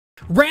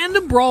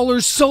Random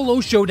Brawlers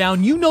solo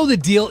showdown, you know the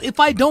deal. If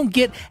I don't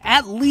get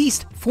at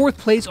least 4th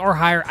place or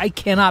higher, I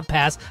cannot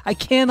pass. I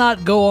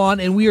cannot go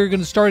on, and we are going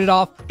to start it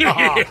off.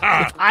 If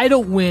I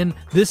don't win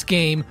this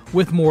game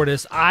with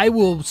Mortis, I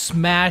will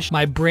smash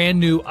my brand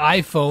new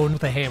iPhone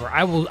with a hammer.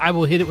 I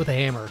will hit it with a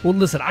hammer. Well,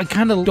 listen, I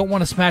kind of don't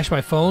want to smash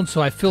my phone,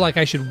 so I feel like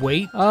I should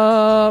wait.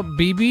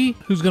 BB,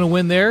 who's going to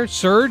win there?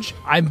 Surge,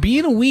 I'm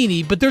being a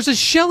weenie, but there's a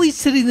Shelly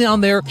sitting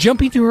down there.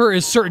 Jumping to her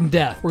is certain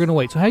death. We're going to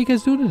wait. So how you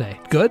guys doing today?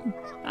 Good?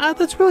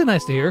 That's really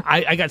nice to hear.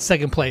 I got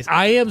 2nd place.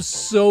 I am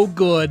so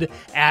good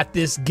at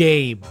this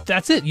game.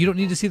 That's it. You don't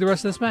need to see the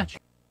rest of this match.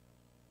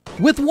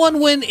 With 1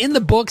 win in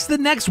the books, the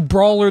next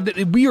brawler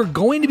that we are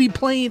going to be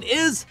playing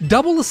is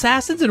double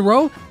assassins in a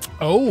row.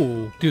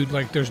 Oh, dude,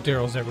 like there's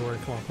Darryls everywhere.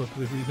 Come on,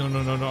 please.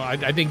 No. I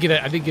didn't get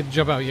it. I didn't get to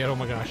jump out yet. Oh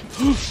my gosh.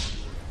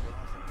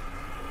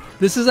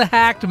 This is a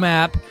hacked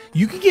map.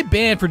 You can get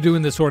banned for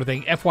doing this sort of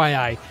thing.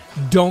 FYI,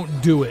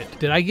 don't do it.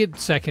 Did I get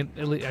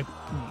 2nd?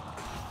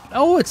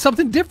 Oh, it's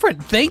something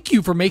different. Thank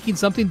you for making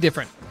something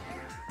different.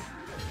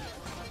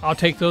 I'll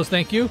take those,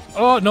 thank you.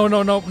 Oh, no.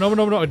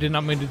 I did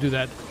not mean to do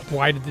that.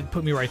 Why did it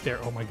put me right there?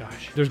 Oh my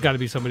gosh. There's got to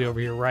be somebody over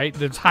here, right?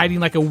 That's hiding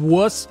like a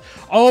wuss.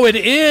 Oh, it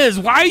is.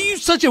 Why are you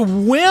such a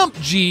wimp,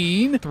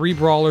 Gene? 3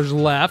 brawlers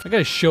left. I got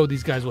to show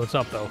these guys what's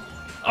up, though.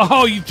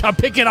 Oh, you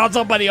picking on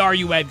somebody, are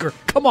you, Edgar?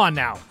 Come on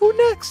now. Who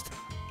next?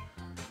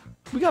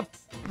 We got...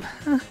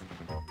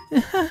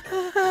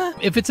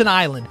 If it's an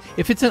island.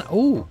 If it's an...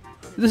 Oh...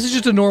 This is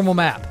just a normal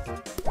map.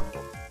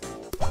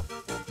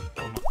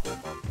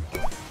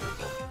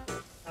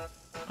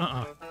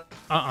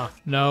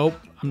 Nope.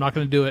 I'm not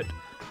going to do it.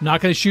 I'm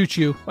not going to shoot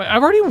you.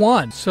 I've already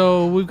won.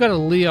 So we've got a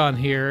Leon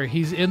here.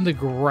 He's in the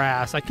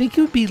grass. I think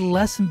it would be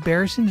less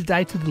embarrassing to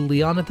die to the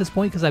Leon at this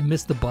point because I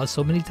missed the buzz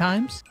so many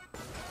times.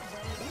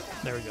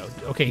 There we go.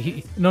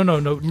 Okay, no,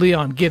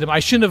 Leon, get him. I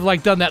shouldn't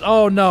have, done that.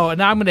 Oh, no, and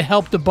now I'm going to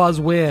help the Buzz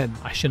win.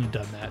 I shouldn't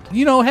have done that.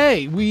 You know,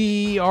 hey,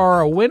 we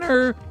are a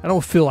winner. I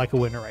don't feel like a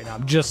winner right now.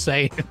 I'm just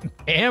saying.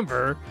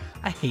 Amber.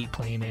 I hate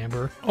playing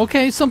Amber.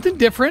 Okay, something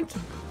different.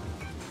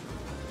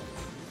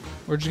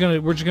 We're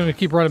just gonna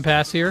keep running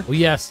past here. Oh,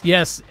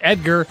 yes,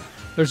 Edgar.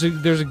 There's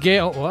a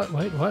Gale. What?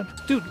 Wait,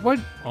 what? Dude, what?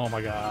 Oh,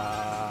 my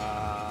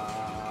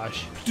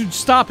gosh. Dude,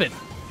 stop it.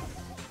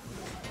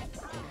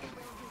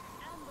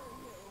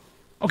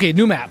 Okay,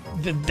 new map.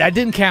 That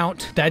didn't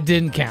count. That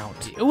didn't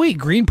count. Oh, wait,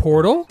 green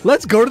portal?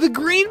 Let's go to the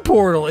green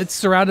portal. It's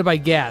surrounded by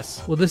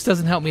gas. Well, this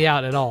doesn't help me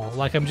out at all.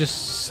 Like, I'm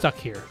just stuck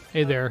here.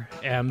 Hey there,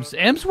 Ems.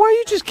 Ems, why are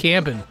you just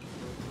camping?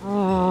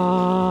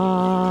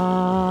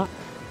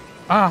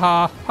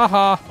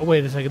 Haha. Oh,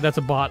 wait a second. That's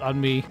a bot on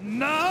me.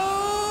 No!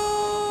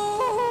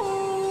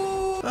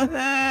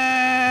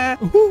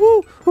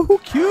 Ooh,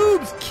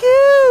 cubes!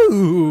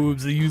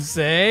 Cubes, you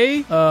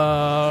say?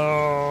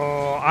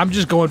 I'm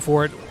just going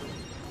for it.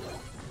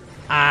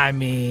 I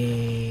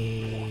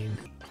mean,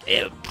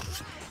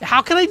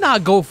 how can I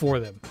not go for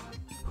them?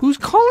 Who's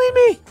calling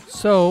me?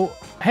 So,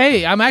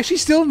 hey, I'm actually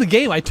still in the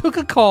game. I took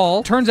a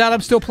call. Turns out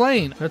I'm still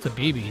playing. That's a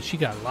BB. She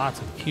got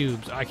lots of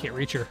cubes. I can't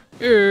reach her.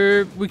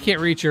 We can't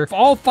reach her.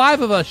 All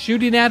 5 of us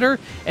shooting at her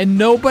and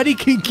nobody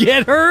can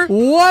get her?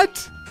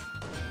 What?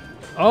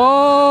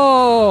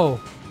 Oh,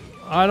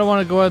 I don't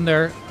want to go in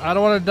there. I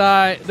don't want to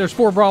die. There's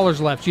 4 brawlers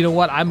left. You know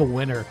what? I'm a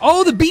winner.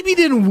 Oh, the BB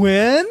didn't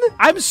win?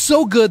 I'm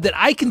so good that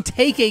I can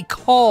take a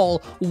call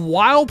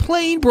while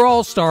playing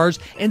Brawl Stars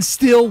and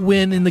still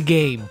win in the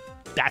game.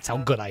 That's how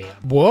good I am.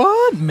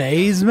 What?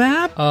 Maze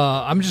map?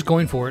 I'm just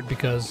going for it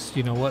because,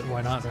 you know what?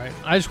 Why not, right?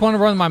 I just want to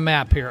run my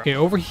map here. Okay,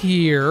 over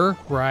here.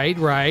 Right.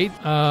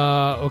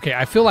 Okay,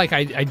 I feel like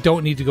I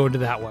don't need to go into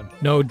that one.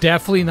 No,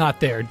 definitely not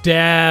there.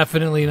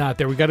 Definitely not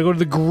there. We got to go to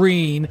the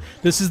green.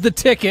 This is the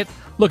ticket.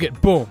 Look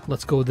at, boom.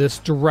 Let's go this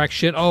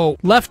direction. Oh,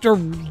 left or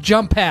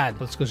jump pad.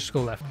 Let's go, just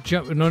go left.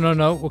 Jump.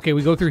 No. Okay,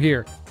 we go through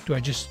here. Do I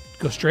just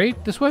go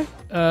straight this way?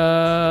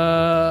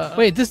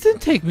 Wait, this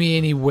didn't take me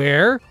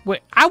anywhere.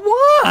 Wait, I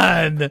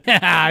won!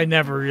 I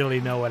never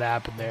really know what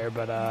happened there,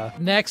 but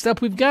next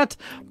up we've got,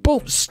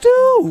 boom,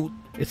 Stu!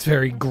 It's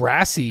very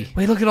grassy.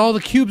 Wait, look at all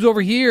the cubes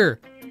over here.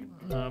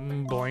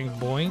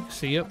 Boing.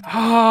 See it?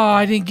 Ah,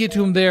 I didn't get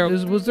to him there.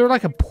 Was there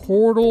like a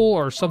portal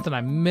or something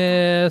I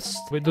missed?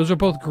 Wait, those are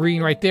both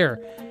green right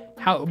there.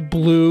 How,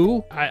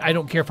 blue? I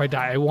don't care if I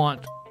die. I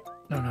want...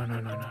 No.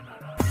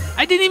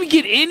 I didn't even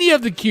get any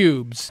of the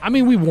cubes. I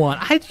mean, we won.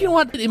 You know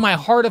what? In my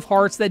heart of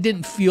hearts, that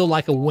didn't feel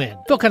like a win.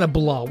 Felt kind of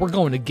blah. We're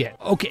going to get.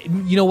 Okay,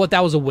 you know what?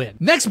 That was a win.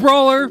 Next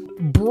brawler,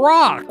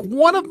 Brock.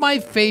 One of my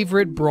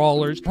favorite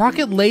brawlers.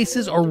 Rocket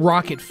laces or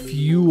rocket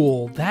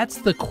fuel?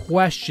 That's the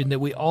question that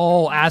we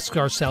all ask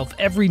ourselves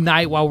every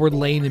night while we're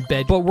laying in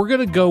bed. But we're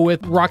going to go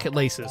with rocket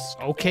laces.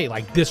 Okay,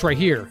 like this right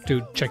here.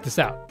 Dude, check this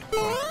out.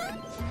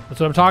 That's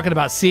what I'm talking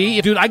about.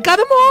 See? Dude, I got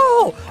them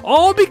all.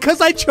 All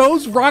because I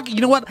chose rocket. You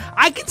know what?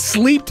 I can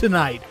sleep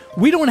tonight.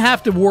 We don't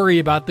have to worry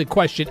about the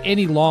question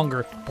any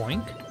longer.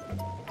 Boink.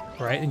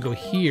 Right, and go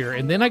here.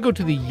 And then I go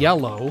to the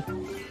yellow.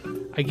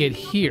 I get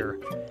here.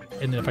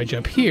 And then if I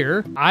jump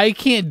here, I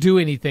can't do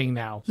anything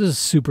now. This is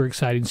super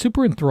exciting,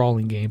 super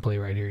enthralling gameplay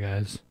right here,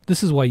 guys.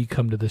 This is why you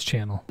come to this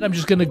channel. I'm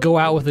just gonna go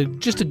out with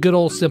just a good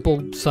old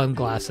simple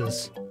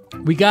sunglasses.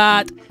 We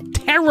got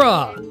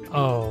Terra.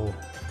 Oh.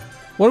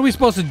 What are we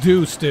supposed to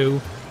do,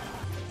 Stu?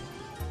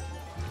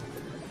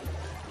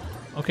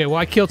 Okay, well,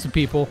 I killed some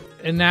people,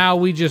 and now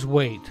we just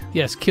wait.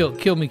 Yes, kill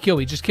me,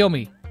 just kill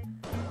me.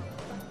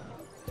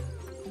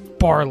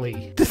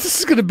 Barley. This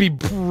is gonna be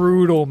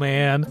brutal,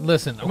 man.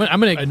 Listen, I'm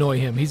gonna annoy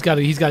him. He's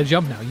gotta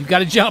jump now. You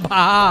gotta jump. Ha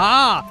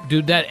ha ha!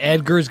 Dude, that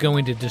Edgar is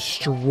going to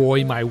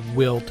destroy my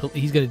will.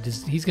 He's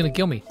gonna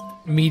kill me.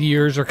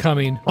 Meteors are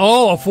coming.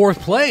 Oh, a 4th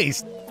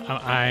place.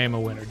 I am a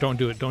winner. Don't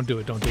do it. Don't do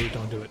it. Don't do it.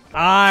 Don't do it.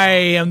 I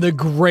am the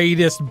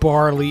greatest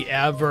Barley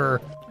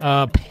ever.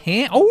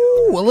 Pam.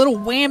 Oh, a little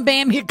wham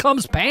bam. Here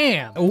comes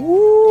Pam.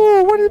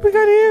 Oh, what did we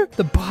got here?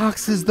 The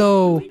boxes,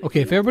 though.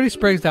 Okay, if everybody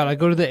sprays out, I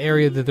go to the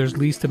area that there's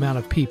least amount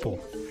of people.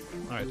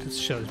 All right, this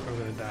show's probably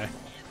gonna die.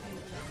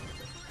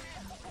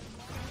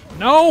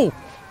 No.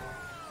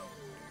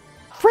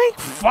 Rank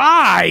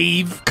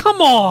 5?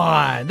 Come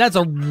on. That's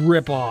a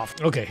ripoff.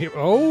 Okay, here.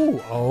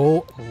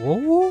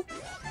 Oh.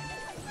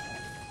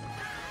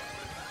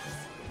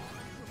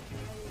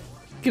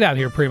 Get out of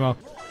here, Primo.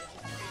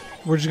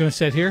 We're just gonna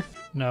sit here.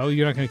 No,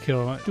 you're not gonna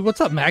kill him. Dude,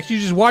 what's up, Max? You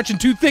just watching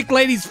 2 thick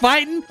ladies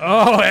fighting?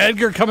 Oh,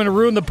 Edgar coming to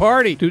ruin the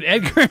party. Dude,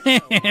 Edgar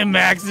and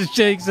Max is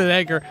chasing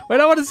Edgar. Wait,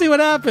 I want to see what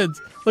happens.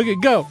 Look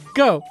at go.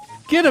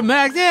 Get him,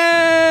 Max.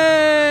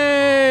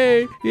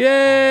 Yay!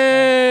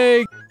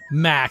 Yay!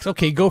 Max.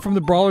 Okay, go from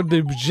the brawler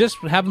they're just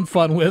having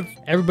fun with.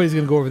 Everybody's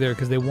gonna go over there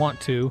because they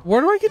want to.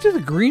 Where do I get to the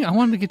green? I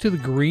wanted to get to the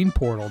green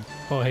portal.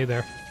 Oh, hey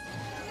there.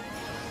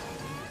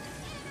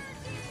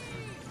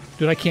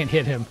 Dude, I can't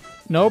hit him.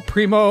 No,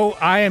 Primo,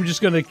 I am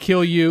just gonna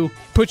kill you.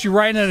 Put you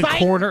right in a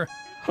corner.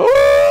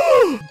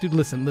 Dude,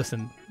 listen,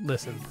 bro.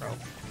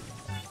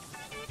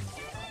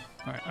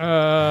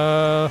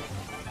 Alright,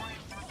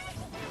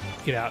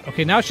 get out.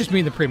 Okay, now it's just me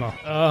and the Primo.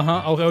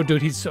 Uh-huh. Oh,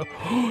 dude, he's so...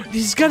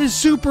 he's got his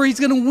super. He's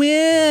gonna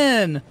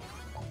win.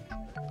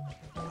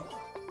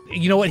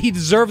 You know what? He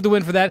deserved the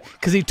win for that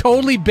because he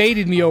totally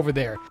baited me over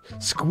there.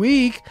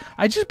 Squeak?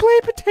 I just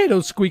played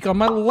Potato Squeak on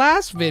my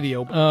last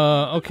video.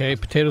 Okay,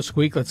 Potato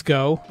Squeak, let's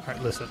go. All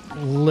right,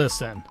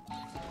 listen.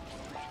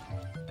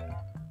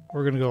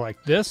 We're gonna go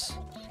like this.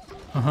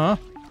 Uh-huh.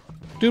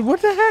 Dude,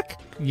 what the heck?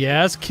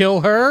 Yes,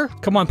 kill her.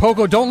 Come on,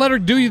 Poco, don't let her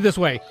do you this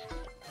way.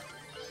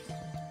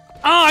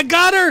 Oh, I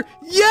got her!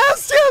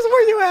 Yes,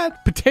 where you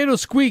at? Potato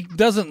Squeak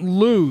doesn't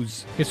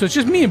lose. Okay, so it's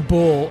just me and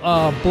Bull.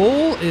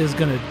 Bull is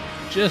gonna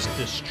just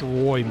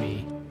destroy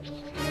me.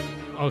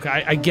 Okay,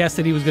 I guessed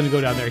that he was gonna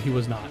go down there. He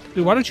was not.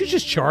 Dude, why don't you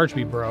just charge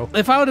me, bro?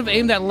 If I would have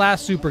aimed that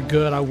last super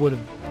good, I would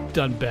have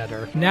done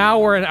better.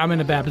 Now I'm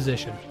in a bad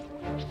position.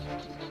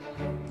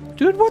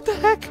 Dude, what the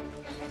heck?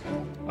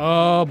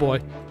 Oh,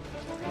 boy.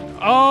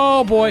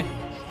 Oh, boy.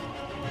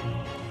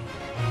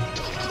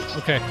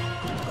 Okay.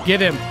 Get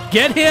him.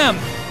 Get him!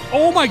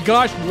 Oh my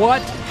gosh,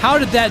 what? How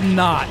did that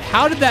not?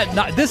 How did that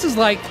not? This is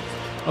like...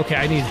 Okay,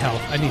 I need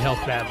help. I need help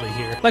badly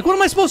here. Like, what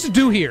am I supposed to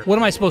do here? What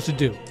am I supposed to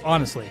do?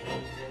 Honestly.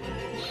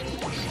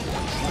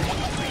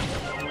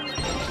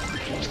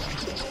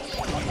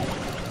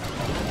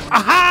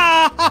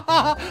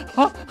 Aha!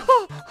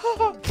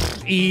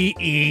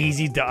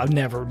 Easy dog.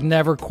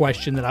 Never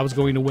questioned that I was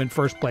going to win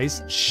first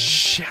place.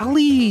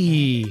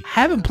 Shelly.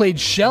 Haven't played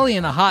Shelly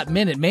in a hot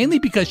minute, mainly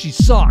because she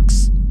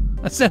sucks.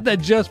 I said that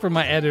just for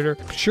my editor.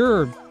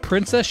 Sure,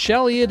 Princess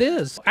Shelly it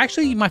is.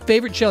 Actually, my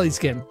favorite Shelly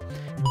skin,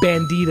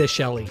 Bandita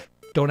Shelly.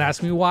 Don't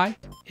ask me why.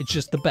 It's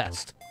just the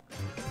best.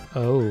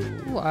 Oh,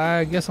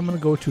 I guess I'm gonna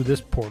go to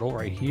this portal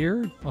right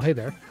here. Oh, hey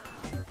there.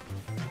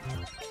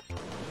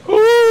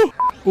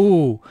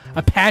 Ooh,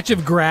 a patch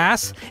of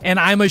grass, and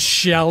I'm a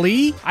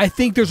Shelly? I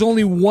think there's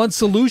only one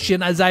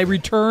solution as I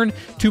return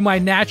to my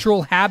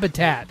natural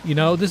habitat. You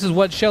know, this is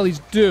what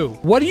Shellys do.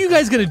 What are you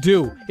guys gonna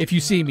do if you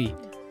see me?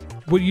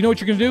 You know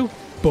what you're gonna do?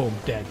 Boom,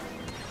 dead.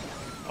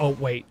 Oh,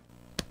 wait.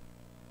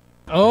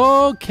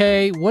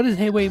 Okay, what is...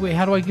 Hey, wait,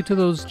 how do I get to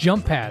those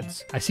jump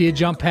pads? I see a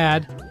jump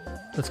pad.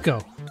 Let's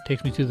go.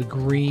 Takes me to the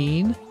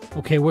green.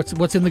 Okay,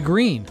 what's in the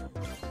green?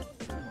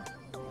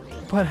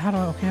 But how do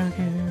I...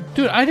 Okay.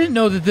 Dude, I didn't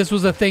know that this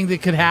was a thing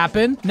that could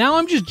happen. Now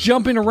I'm just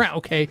jumping around.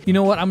 Okay, you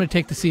know what? I'm gonna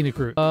take the scenic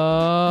route.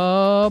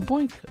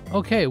 Boink.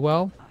 Okay,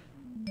 well...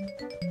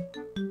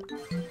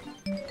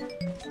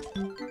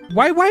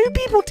 Why are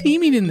people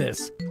teaming in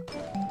this?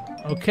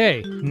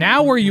 Okay,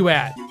 now where you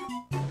at?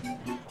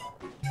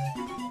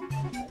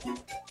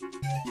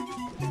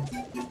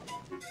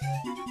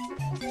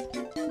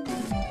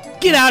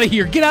 Get out of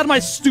here! Get out of my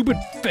stupid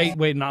face!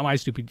 Wait, not my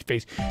stupid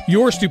face.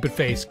 Your stupid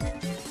face.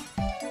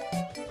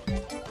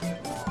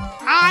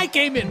 I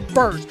came in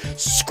first!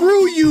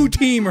 Screw you,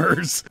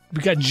 teamers!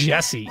 We got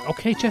Jesse.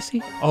 Okay,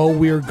 Jesse. Oh,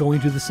 we're going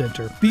to the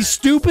center. The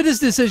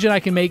stupidest decision I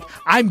can make,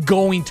 I'm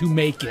going to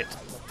make it.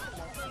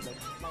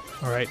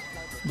 Alright,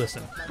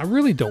 listen. I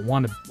really don't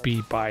want to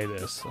be by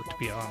this, to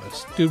be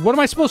honest. Dude, what am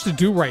I supposed to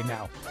do right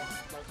now?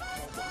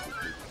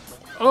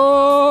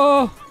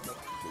 Oh!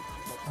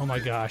 Oh my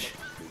gosh.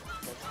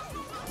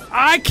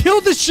 I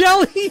killed the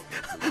Shelly!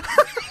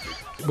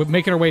 We're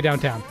making our way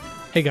downtown.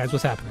 Hey guys,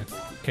 what's happening?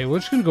 Okay, we're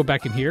just gonna go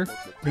back in here.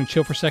 We're gonna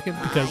chill for a second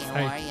because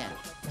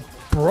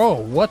Bro,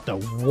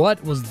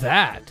 what was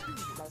that?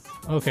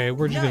 Okay,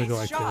 we're just gonna go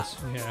like this.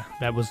 Yeah,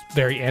 that was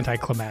very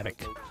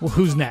anticlimactic. Well,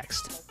 who's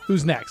next?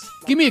 Who's next?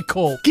 Give me a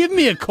Colt. Give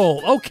me a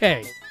Colt.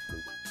 Okay.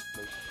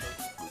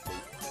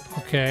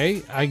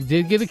 Okay, I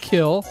did get a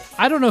kill.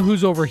 I don't know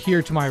who's over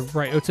here to my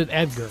right. Oh, it's an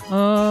Edgar.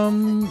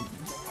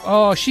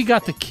 Oh, she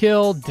got the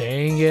kill.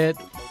 Dang it.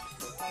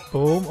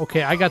 Boom.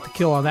 Okay, I got the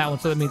kill on that one,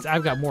 so that means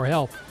I've got more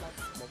health.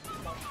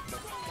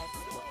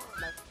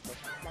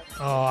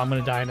 Oh, I'm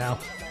gonna die now.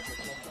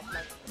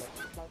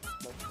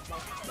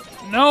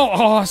 No!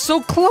 Oh,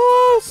 so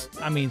close!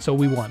 I mean, so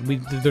we won.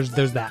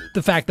 There's that.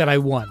 The fact that I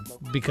won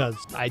because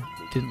I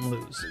didn't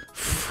lose.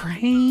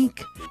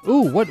 Frank.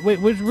 Ooh, wait,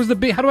 where's the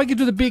big? How do I get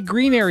to the big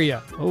green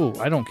area? Oh,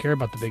 I don't care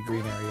about the big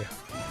green area.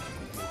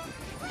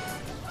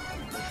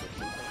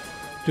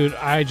 Dude,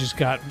 I just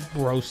got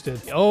roasted.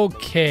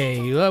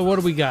 Okay, what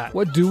do we got?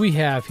 What do we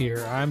have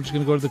here? I'm just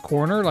gonna go to the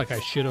corner like I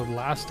should have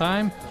last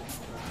time.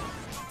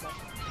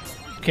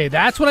 Okay,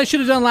 that's what I should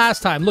have done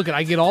last time. Look,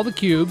 I get all the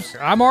cubes.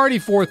 I'm already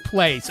 4th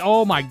place.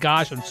 Oh my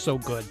gosh, I'm so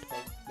good.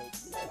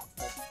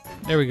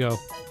 There we go.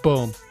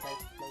 Boom.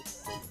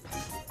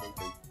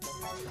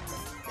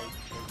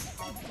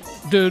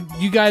 Dude,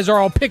 you guys are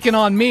all picking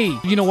on me.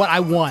 You know what? I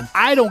won.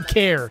 I don't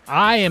care.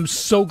 I am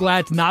so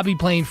glad to not be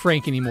playing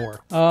Frank anymore.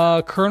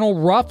 Colonel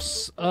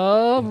Ruffs.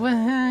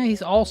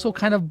 He's also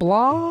kind of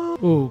blah.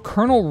 Ooh,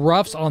 Colonel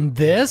Ruffs on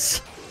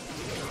this?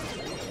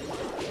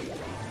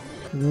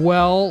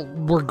 Well,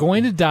 we're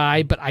going to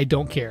die, but I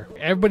don't care.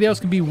 Everybody else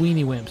can be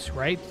weenie wimps,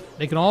 right?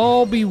 They can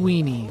all be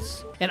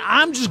weenies. And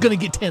I'm just going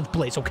to get 10th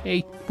place,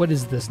 okay? What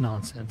is this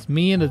nonsense?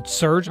 Me and a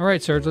Surge? All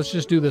right, Surge, let's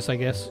just do this, I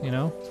guess, you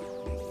know?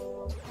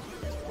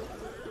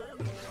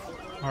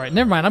 All right,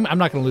 never mind. I'm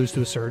not going to lose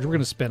to a Surge. We're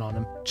going to spin on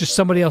him. Just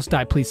somebody else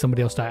die. Please,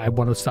 somebody else die. I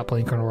want to stop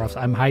playing Colonel Ruffs.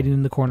 I'm hiding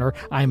in the corner.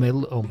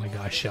 Oh my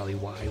gosh, Shelly,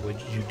 why would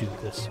you do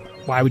this?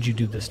 Why would you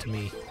do this to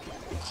me?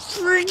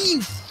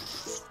 Freaking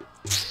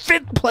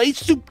 5th place,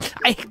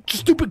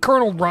 stupid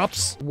Colonel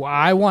Ruffs. Well,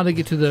 I want to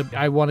get to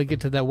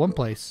that one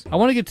place.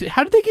 How did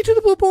they get to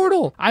the blue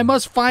portal? I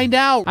must find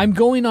out. I'm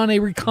going on a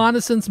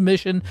reconnaissance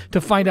mission to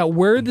find out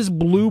where this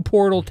blue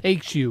portal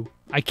takes you.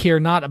 I care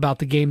not about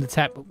the game that's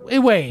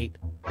happening. Wait.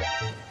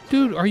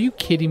 Dude, are you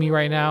kidding me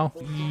right now?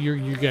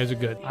 You guys are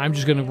good. I'm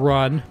just gonna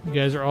run. You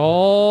guys are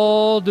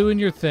all doing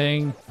your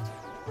thing.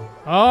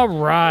 All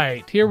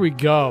right, here we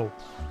go.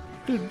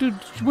 Dude,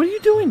 what are you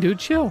doing, dude?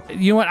 Chill.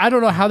 You know what? I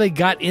don't know how they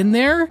got in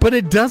there, but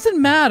it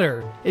doesn't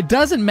matter. It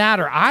doesn't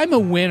matter. I'm a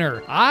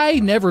winner.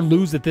 I never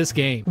lose at this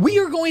game. We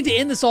are going to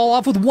end this all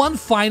off with one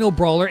final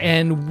brawler,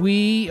 and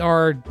we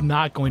are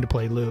not going to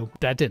play Lou.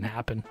 That didn't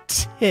happen.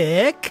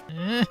 Tick.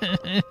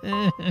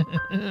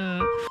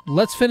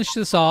 Let's finish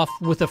this off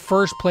with a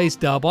 1st place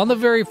dub on the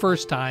very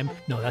first time.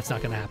 No, that's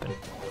not going to happen.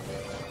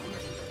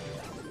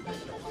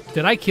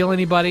 Did I kill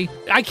anybody?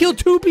 I killed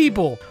 2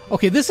 people.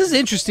 Okay, this is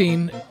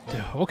interesting.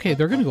 Okay,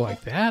 they're gonna go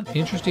like that.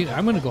 Interesting.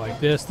 I'm gonna go like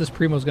this. This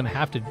Primo's gonna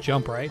have to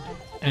jump, right?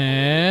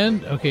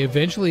 And, okay,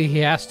 eventually he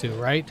has to,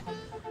 right?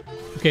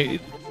 Okay,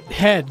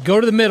 head, go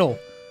to the middle.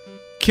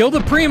 Kill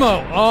the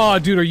Primo. Oh,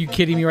 dude, are you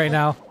kidding me right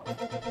now?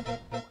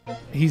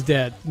 He's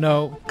dead.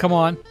 No, come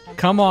on.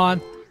 Come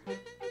on.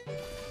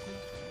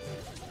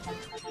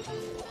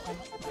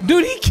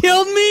 Dude, he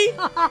killed me?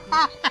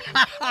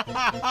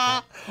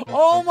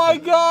 Oh my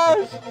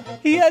gosh.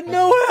 He had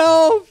no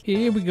health.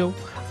 Here we go.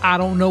 I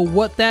don't know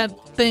what that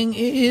thing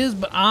is,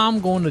 but I'm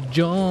going to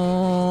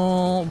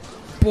jump.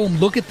 Boom,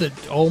 look at the...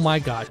 Oh my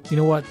god. You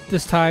know what?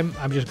 This time,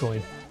 I'm just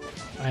going.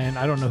 And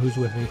I don't know who's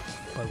with me,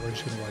 but we're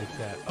just going to like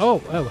that. Oh,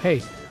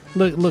 hey.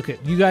 Look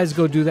it. You guys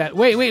go do that.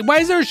 Wait. Why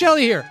is there a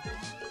Shelly here?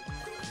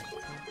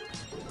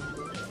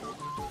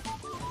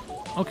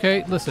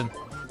 Okay, listen.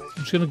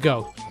 I'm just going to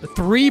go.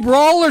 3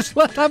 brawlers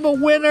left. I'm a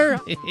winner.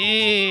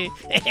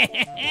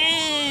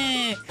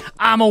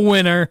 I'm a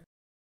winner.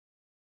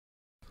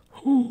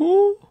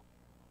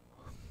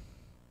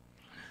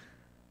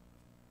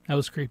 That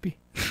was creepy.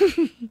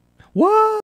 What?